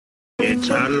It's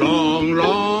a long,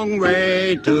 long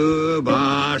way to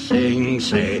Ba Sing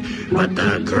Se, but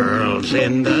the girls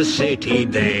in the city,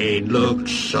 they look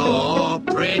so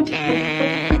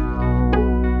pretty.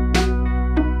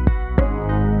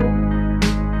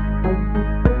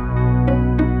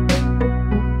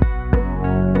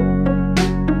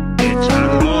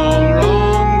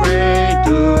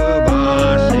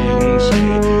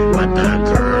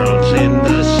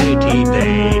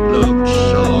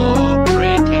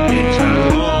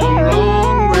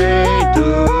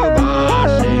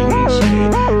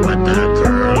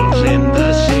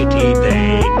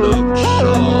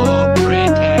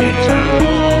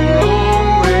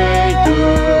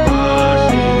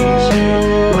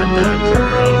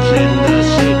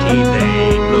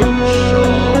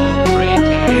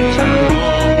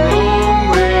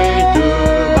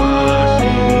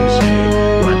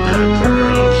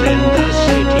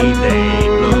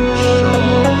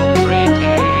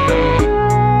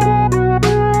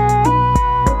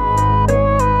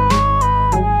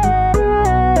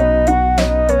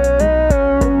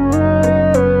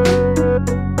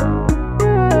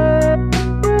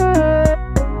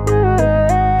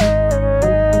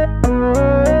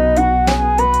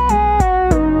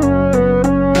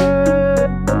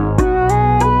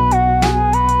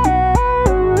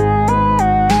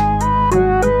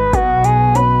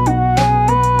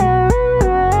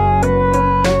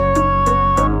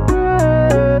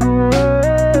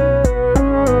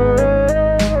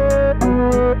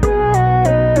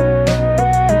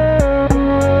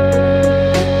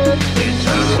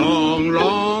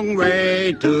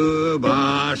 To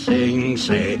Ba Sing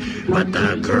Se, but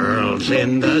the girls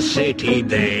in the city,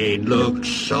 they look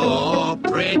so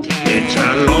pretty. It's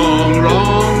a long,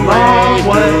 long way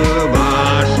to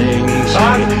Ba Sing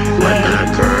Se, but the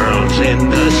girls in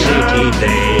the city,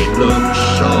 they look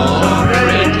so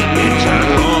pretty. It's a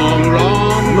long,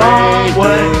 long way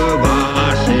to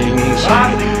Ba Sing Se,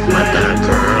 but the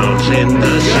girls in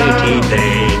the city,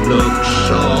 they look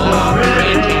so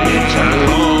pretty. It's a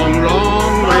long,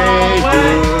 long way to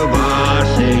Ba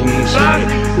Sing Se,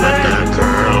 but the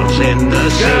girls in the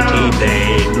city, they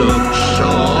look so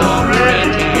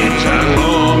pretty. It's a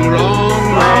long, long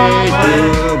way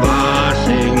to Ba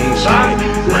Sing Se,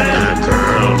 but the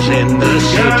girls in the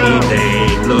city, they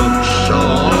look so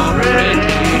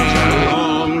pretty. It's a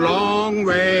long, long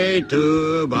way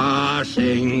to Ba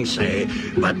Sing Se,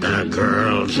 but the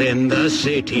girls in the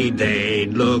city, they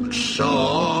look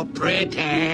so pretty.